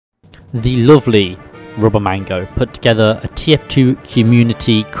the lovely RubberMango put together a TF2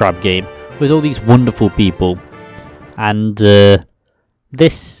 community crab game with all these wonderful people, and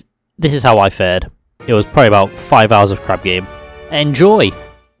this is how I fared. It was probably about 5 hours of crab game. Enjoy,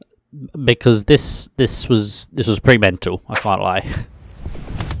 because this was pretty mental. I can't lie.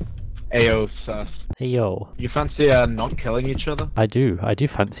 Ayo, sus. Hey yo. You fancy not killing each other? I do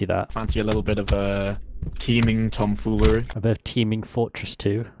fancy that. Fancy a little bit of teaming tomfoolery? A bit of teaming Fortress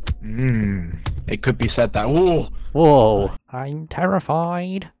 2. It could be said that. Whoa! Whoa! I'm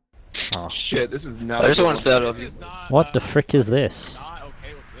terrified. Oh shit! This is not. I just want to say that of you. What the frick is this?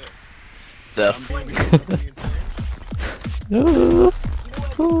 Death.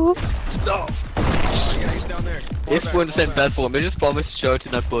 If we're in the same platform, they just promise to show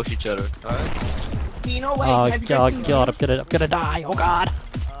to not push each other. Alright? Oh god, I'm gonna die. Oh god.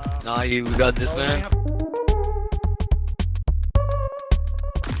 Nah, you got this, man.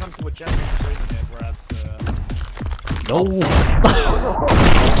 No.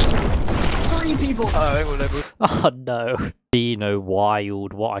 3 people. Alright, whatever. Oh no. Dino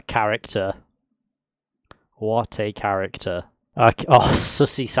Wild, what a character. What a character. Oh,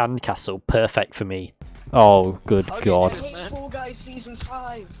 Sussy Sandcastle, perfect for me. Oh, good god. Fall Guys Season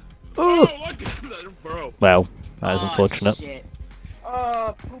 5. Ooh. Bro. Well, that is unfortunate. Shit.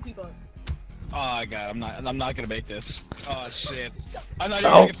 Poopy butt. Oh god, I'm not gonna make this. Oh shit. I'm not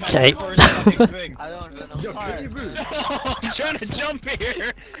even Okay. gonna first fucking thing. I don't even know. I'm trying to jump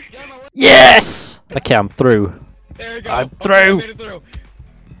here. Yes! Okay, I'm through. There we go. I'm Okay, through. I made it through.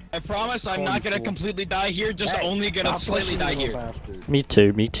 I promise I'm not gonna completely die here, just only gonna slightly die here. Me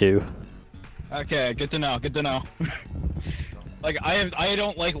too, me too. Okay, good to know, good to know. Like, I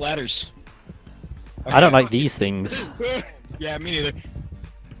don't like ladders. Okay. I don't like these things. Yeah, me neither.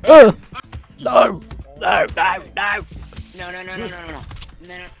 No! No! No, no, no!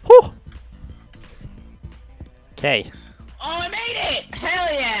 No. Okay. Oh, I made it!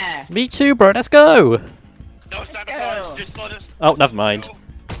 Hell yeah! Me too, bro, let's go! No sabotage, just let us. Oh, never mind.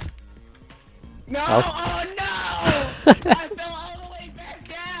 No! Oh. Oh no! I fell all the way back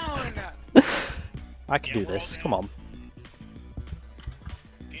down! I can do this, come on.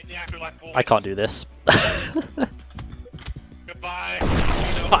 In the afterlife, boy. I can't do this. Goodbye.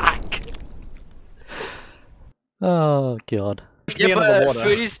 Fuck! Oh god. Yeah, but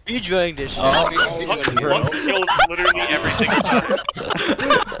Freddy's speedrunning this shit. Luck kills literally everything about it.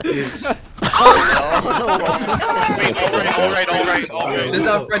 Wait, alright. This is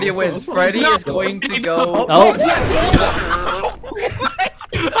how Freddy wins. Freddy is going to go. Oh!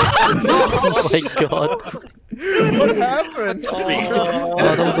 Oh my god. What happened? Oh,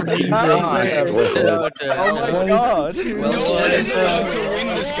 that was amazing. Oh my god.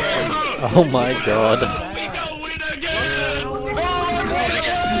 Oh my god.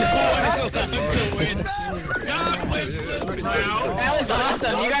 That was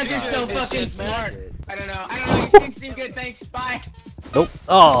awesome. You guys are so fucking smart. I don't know. You seem good. Thanks. Bye. Nope.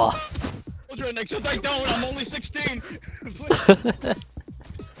 Oh. Except I don't. I'm only 16.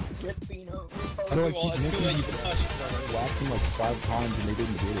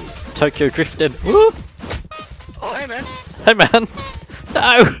 Tokyo drifted. Woo! Oh, hey, man. Hey man.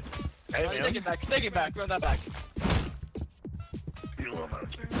 No. Take it back, run that back.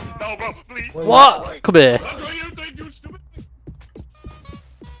 No, bro, please. What? Come here. That's what you think, you stupid.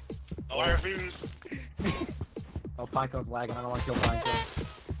 Oh, I refuse. Oh, Pineco's lagging. I don't want to kill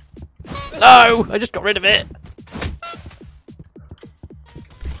Pineco. No! I just got rid of it.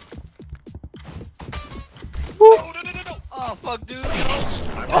 No. Oh, fuck, dude.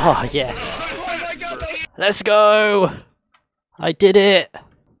 Oh, yes. Let's go! I did it!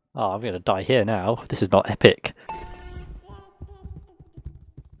 Oh, I'm gonna die here now. This is not epic.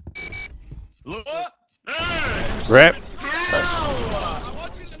 Rip.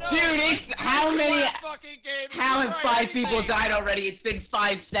 Dude, how have 5 people died already? It's been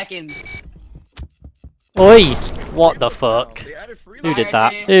 5 seconds. Oi! What the fuck? Who did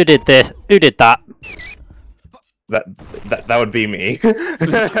that? Who did this? Who did that? That would be me.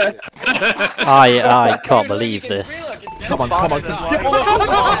 I can't believe this. Come on.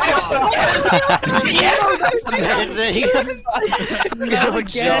 Good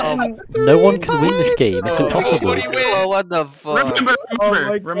job. No one can win this game. It's impossible. Oh, what the fuck?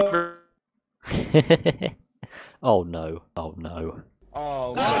 Remember. Oh no. Oh no.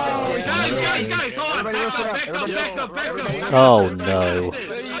 Oh, Guys, hold on. Back up. Oh no.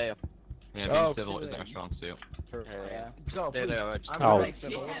 Yeah, being civil is our strong suit. Stay there, Oh.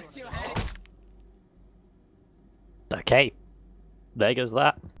 Okay. There goes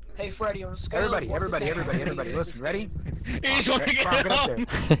that. Hey, Freddy, on the scale. Everybody, listen, ready? He's going to get Get up him.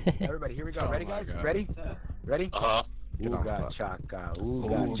 there. Everybody, here we go. Ready, guys? Ready? Ready? Uh-huh. Ooga chaka,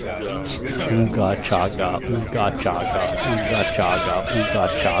 ooga chaka. Ooga chaga, ooga chaga, ooga chaga, ooga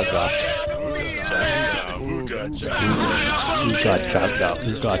chaga. Ooga chaga,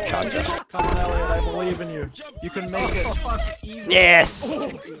 ooga chaga. Come on, Elliot, I believe in you. You can make it. Yes!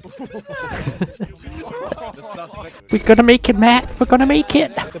 We're gonna make it, Matt. We're gonna make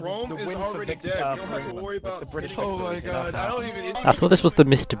it. Rome is already dead. You don't have to worry about the British. Oh my god, I don't even. I thought this was the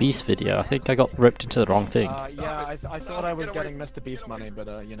Mr. Beast video. I think I got roped into the wrong thing. Yeah, I thought I was getting Mr. Beast money, but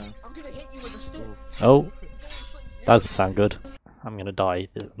you know. I'm gonna hit you with a stick. Oh, that doesn't sound good. I'm gonna die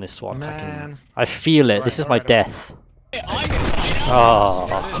in this one. Man. I feel it. This is my death.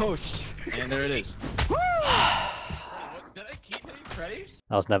 Oh. And there it is.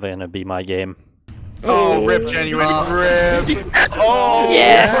 That was never gonna be my game. Oh, rip, genuine rip. Oh,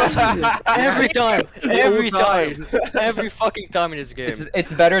 yes! Every time! Every time! Every fucking time in this game.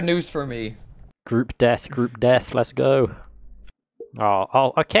 It's better news for me. Group death, let's go.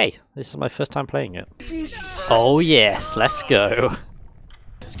 Oh, okay. This is my first time playing it. Oh yes, let's go.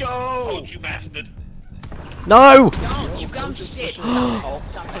 Let's go! Oh, you bastard! No! You dumb shit.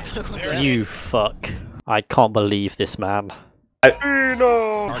 You fuck. I can't believe this man.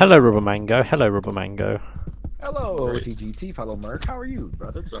 Hello, RubberMango. Hello, RubberMango. Hello, OTGT, fellow Merc. How are you,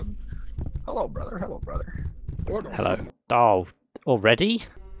 brother? Hello, brother. Hello, brother. Hello. Oh, already?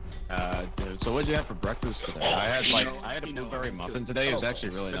 So what did you have for breakfast today? I had a blueberry muffin today. It was actually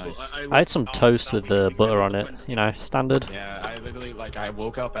really nice. I had some toast with the butter on it. You know, standard. Yeah, I literally I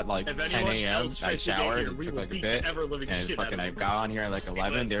woke up at like 10 a.m. I showered and took like a bit, and fucking I got on here at like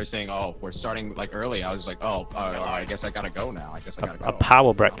 11. They were saying, oh, we're starting like early. I was like, oh, I guess I gotta go now. A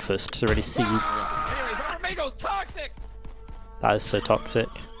power breakfast to really see. RubberMango's toxic. That is so toxic.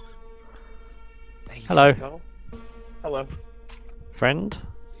 Hello. Hello. Friend?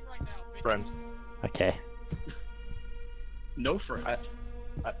 Friend. Okay. No friend.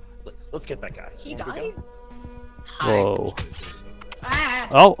 Let's get that guy. He died? Whoa. Ah!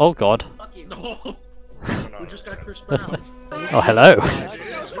 Oh god. Fuck you. No. We just got Chris Brown. Oh, hello.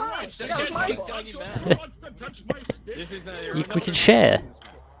 We can share.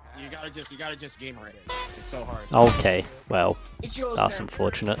 You gotta just game right it. It's so hard. Okay, well, It's yours, that's man.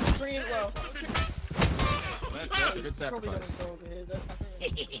 unfortunate. Free it well. That's a good sacrifice.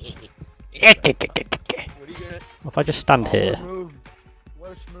 If I just stand here.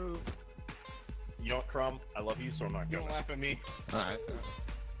 Worst move. You know what, Crumb? I love you, so I'm not going. Don't laugh at me. Alright.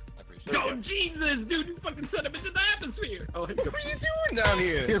 Oh, Jesus, dude, you fucking sent him into the atmosphere. Oh, what are you doing down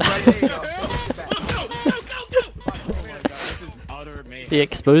here? Here, right here. Go! Oh my god, this is utter mayhem. He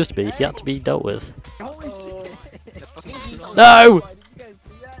exposed me, he had to be dealt with. Oh. No!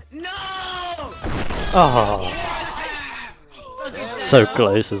 No! Oh, so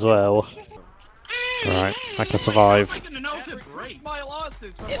close as well. Alright, I can survive. My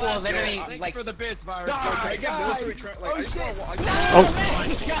losses. It will literally, like, for the bits, virus. Die! Oh,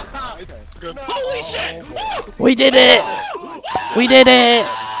 Holy shit! we did it! We did it!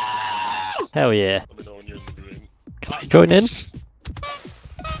 Hell yeah. Let me know when you're in the room. Can I join in?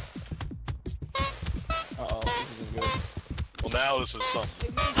 Well, now this is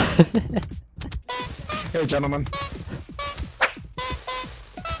something. Hey, gentlemen.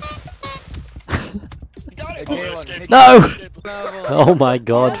 No! Oh my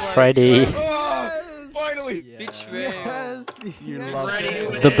god, Freddy. Finally! Betrayal.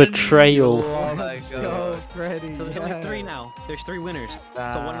 The betrayal. Oh my god. Freddy. So there's only 3 now. There's 3 winners.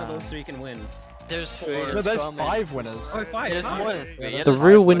 So one of those 3 can win. There's 4. No, there's 5 winners. Oh, 5. There's more. The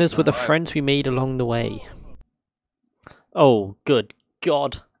real winners were the friends we made along the way. Oh, good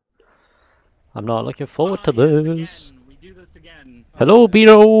God. I'm not looking forward to this. Hello,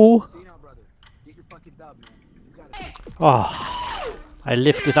 Beto! Oh, I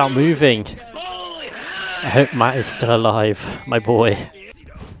lived without moving. I hope Matt is still alive, my boy.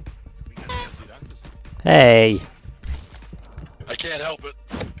 Hey! I can't help it.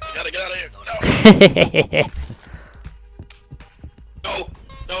 Gotta get out of here. No! No!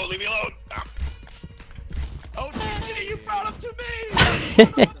 No, leave me alone! Ah. Oh, you brought him to me!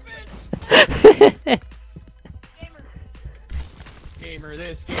 Gamer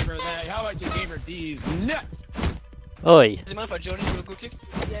this, gamer that. How about you, gamer these nuts? Oi. Do you mind if I join you real quickly?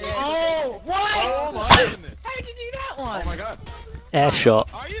 Oh, what? Oh my goodness. How did you do that one? Oh my god. Air shot.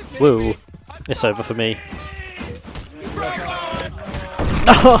 Are you kidding Woo. me? It's over for me.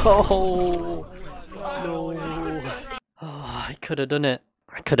 No! No! Oh, I could have done it.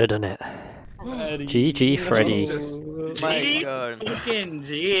 I could have done it. GG, Freddy. my god. Fucking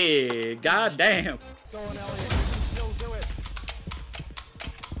G. God damn. Go on, Elliot. You can still do it.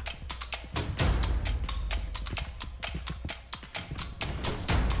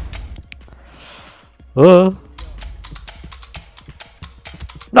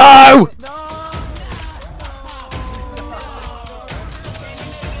 No!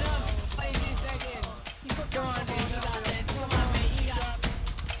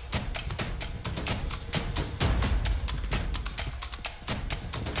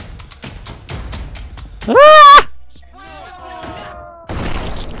 Ah!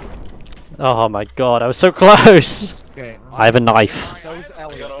 Oh my god, I was so close! Okay. I have a knife. So's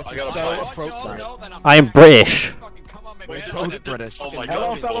Elliot. I got a I am British. So's British. Oh my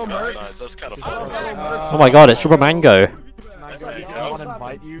Hello, god, fellow nice. merc. That's kind of Hello, fellow merc. Oh my god, it's RubberMango. If I want to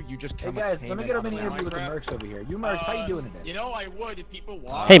invite you, you just come. Hey guys, let me get a mini interview with the mercs over here. You mercs, how you doing today? You know, I would if people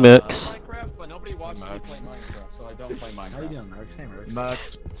watch Hey, Mercs. Minecraft, but nobody watches me play Minecraft, so I don't play Minecraft. How you doing, mercs? Hey, mercs. Mercs,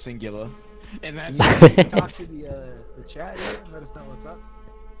 singular. And Can that's you talk to the chat here and let us know what's up?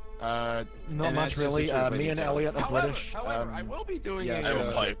 Not and much that's really. just a true Me and way to Elliot are However, British. I will be doing yeah, I have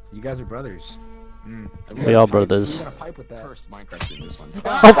a pipe. You guys are brothers. We are brothers. You're gonna pipe with that. First Minecraft in this one.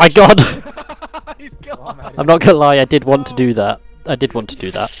 Oh my god! He's killing me. I'm not gonna lie, I did want to do that. I did want to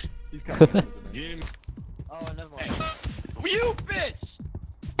do that. He's coming. Oh, never mind. You bitch!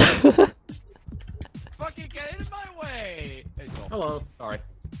 Fucking get in my way! Hey, Joel. Hello. Sorry.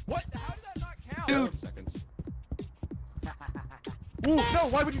 What? How did that not count? Dude. Seconds. Ooh, no,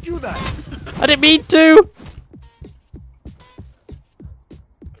 why would you do that? I didn't mean to!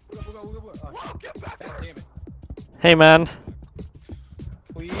 Whoa, get back there! Damn it. Hey man,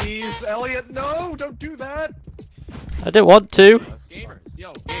 Please, Elliot, no, don't do that. I didn't want to. Gamers,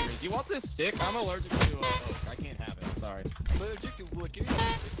 yo, gamers, you want this stick? I'm allergic to oak. I can't have it. Sorry. Allergic to wood. Give me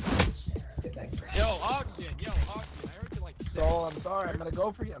Yo, oxygen. Yo, oxygen. I heard you like. Soul, I'm sorry, I'm gonna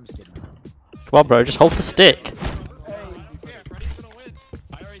go for you. I'm just kidding. Come on bro, just hold the stick. Hey, yeah, Freddy's gonna win.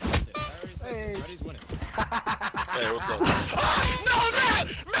 I already said it. Hey. Freddy's winning. Hey, what's up? No, man!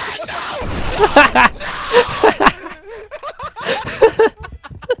 Man, no!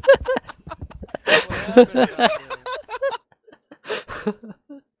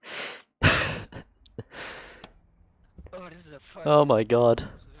 Oh, this is a fun. Oh my god.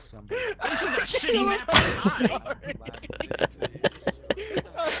 I'm so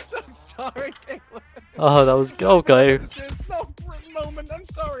sorry, Caitlin. Oh, that was go. There's no Brit moment. I'm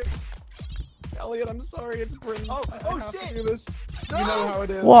sorry. Elliot, I'm sorry. It's Britain. I have to do this. You know how it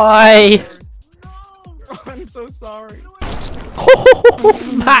is. Why? No. I'm so sorry.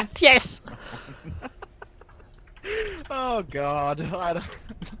 Matt, yes! Oh God.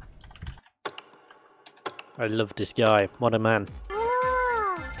 I love this guy. What a man.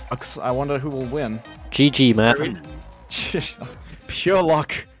 I wonder who will win. GG, Matt. Pure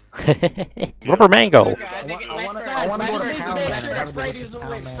luck. RubberMango. I want to go to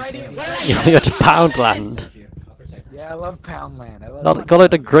Poundland. You go to Poundland. Yeah, I love Poundland. Got a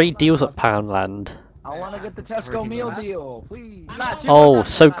lot of great deals at Poundland. I want to get the Tesco meal deal, please. Oh,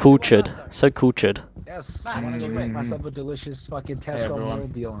 so cultured. So cultured. Yes, I want to go get myself a delicious fucking Tesco meal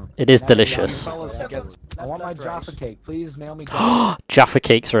deal. It is delicious. I want my Jaffa cake. Please mail me. Jaffa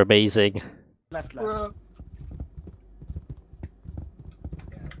cakes are amazing.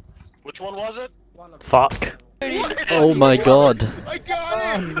 Which one was it? Fuck. Oh my god. I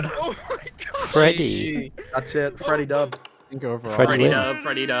got it! Oh my god! Freddy. That's it. Freddy dub. I think overall. Freddy win.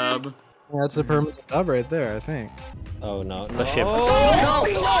 Freddy Dub. That's a permanent dub right there, I think. Oh no. Push him.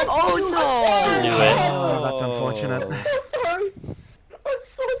 Oh no! Knew it. Oh, that's unfortunate. I'm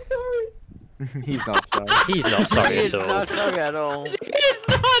so sorry. He's not sorry. He's not sorry He's at all. not sorry at all. He's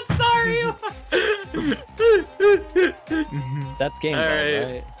not sorry! That's game Alright.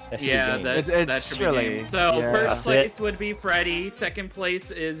 right? That should be Yeah, game. that It's should be really- game. So yeah. first That's place would be Freddy, second place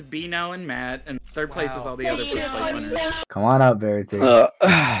is Bino and Matt, and third place is all the other first place winners. Come on up, Verity. Now,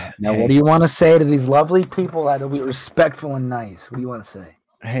 what do you want to say to these lovely people that'll be respectful and nice? What do you want to say?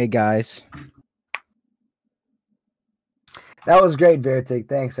 Hey guys. That was great, Verity.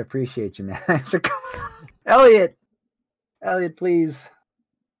 Thanks. I appreciate you, man. Thanks for coming. Elliot! Elliot, please.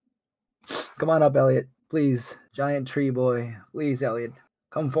 Come on up, Elliot. Please. Giant tree boy. Please, Elliot.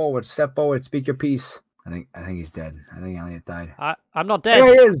 Come forward. Step forward. Speak your piece. I think he's dead. I think Elliot died. I'm not There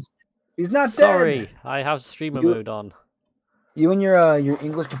he dead. is! He's not Sorry, dead! I have streamer You- mode on. You and your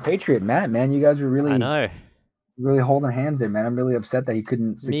English compatriot, Matt, man. You guys were really I know. really holding hands there, man. I'm really upset that he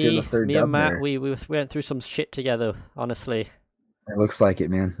couldn't secure the third Me dub and Matt, there. we went through some shit together, honestly. It looks like it,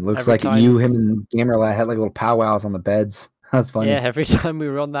 man. It looks Every like time- you, him, and Gamerlad had like little powwows on the beds. That's funny. Yeah, every time we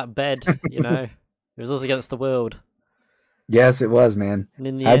were on that bed, you know, it was us against the world. Yes, it was, man. And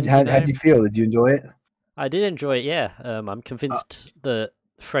in the end, how'd you feel? Did you enjoy it? I did enjoy it. Yeah. I'm convinced that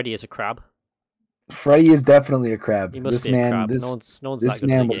Freddy is a crab. Freddy is definitely a crab. He must This be man, a crab. this No one's this that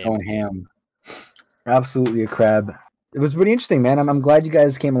good at man the was game. going ham. Absolutely a crab. It was pretty interesting, man. I'm glad you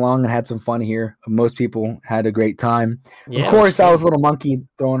guys came along and had some fun here. Most people had a great time. Yeah, of course, I was a little monkey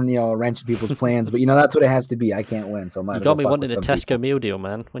throwing, a wrench in people's plans, but that's what it has to be. I can't win, so You got me wanting a Tesco meal deal,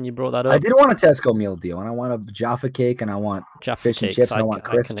 man. When you brought that up, I did want a Tesco meal deal, and I want a Jaffa cake, and I want fish and chips, and I want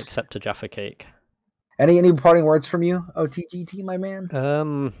crisps. I can accept a Jaffa cake. Any parting words from you, OTGT, my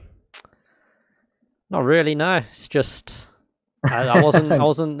man? Not really. No, it's just I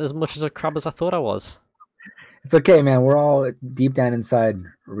wasn't as much as a crab as I thought I was. It's okay, man. We're all deep down inside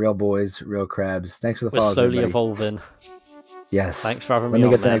real boys, real crabs. Thanks for the follow. We're slowly evolving. Yes. Thanks for having me on, Let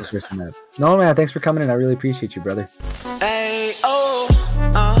me get the man. next person up. No, man. Thanks for coming in. I really appreciate you, brother. Hey,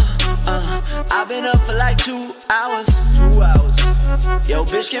 I've been up for like 2 hours. 2 hours. Yo,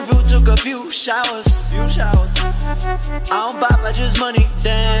 bitch came through, took a few showers. I don't buy by just money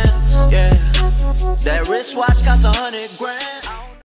dance. Yeah. That wristwatch costs 100 grand.